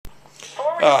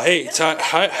Hey,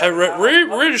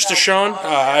 register Sean.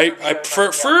 I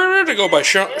prefer to go by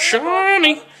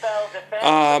Shawnee.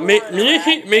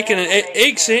 Making an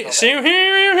egg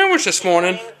sandwich this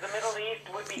morning.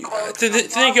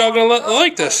 Think y'all gonna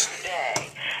like this?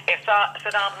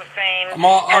 I'm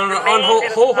on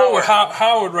hold with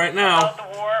Howard right now.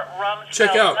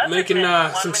 Check out, making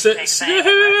some sesame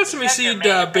seed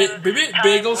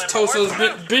bagels. Toast those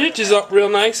bitches up real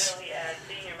nice.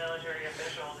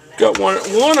 Got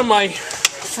one of my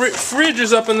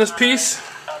fridges up in this piece.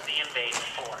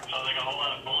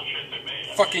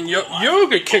 Fucking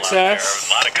yogurt kicks ass.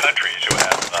 A lot of countries who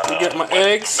have get my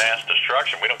eggs. Mass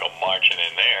destruction. We don't go marching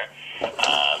in there.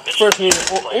 First, need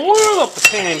to oil up the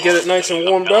pan, get it nice and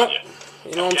warmed up.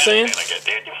 You know what I'm saying?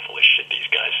 They're full of shit, these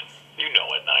guys. You know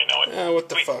it, and I know it. Yeah, what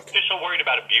the fuck? They're so worried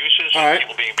about abuses and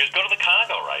people being abused. Go to the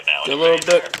Congo right now. A little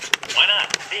bit. Why not?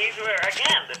 These were,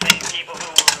 again, the same people who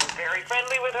were very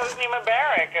friendly with Hosni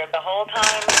Mubarak the whole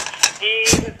time he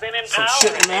has been in power. Some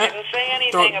shit in that. Didn't say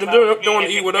anything about don't want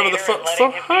to eat whatever the fuck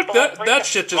that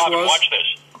shit just was. Watch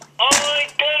this.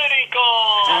 Identity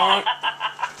gone!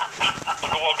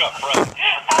 Look, I woke up, Fred.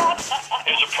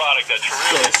 Here's a product that's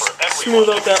really for everyone.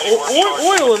 Smooth out that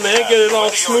oil in there, get it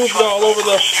all smoothed all over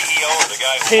the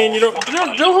pan. You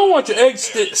don't want your eggs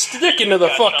sticking to the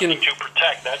fucking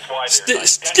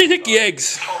sticky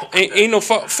eggs. Ain't no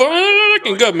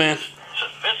fucking good, man.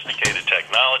 Sophisticated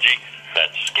technology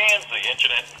that scans the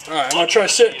internet. All right, I'm gonna try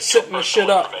setting this shit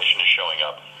up. Information is showing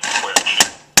up where it should.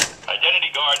 Identity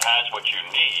Guard has what you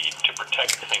need to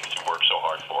protect the things you work so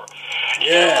hard for.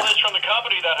 Yeah. This from the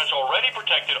company that has already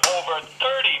protected over 30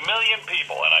 million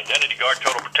people. And Identity Guard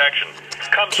Total Protection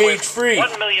comes with free.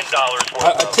 $1 million worth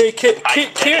I take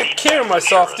care of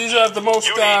myself. These are the most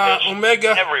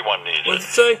omega. Everyone needs What's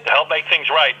it say? to help make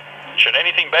things right. Should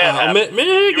anything bad happen,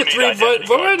 omega 3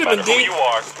 vitamin D. Who you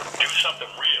are, do something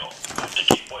real to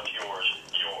keep what's yours.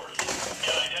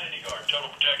 Get Identity Guard Total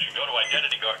Protection. Go to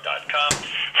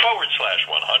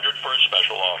identityguard.com/100 for a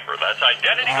special offer. That's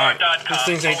identityguard.com. These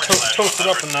things ain't toasted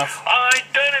up enough.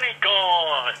 Identity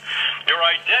Guard. Your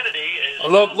identity is. I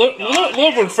love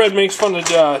when Fred makes fun of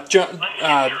John,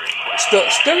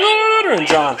 Stiller and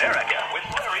John.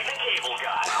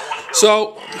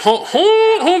 So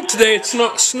home today. It's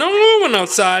snowing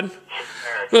outside.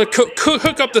 I'm gonna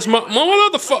hook up this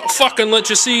motherfucker and let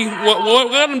you see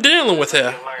what I'm dealing with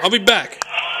here. I'll be back.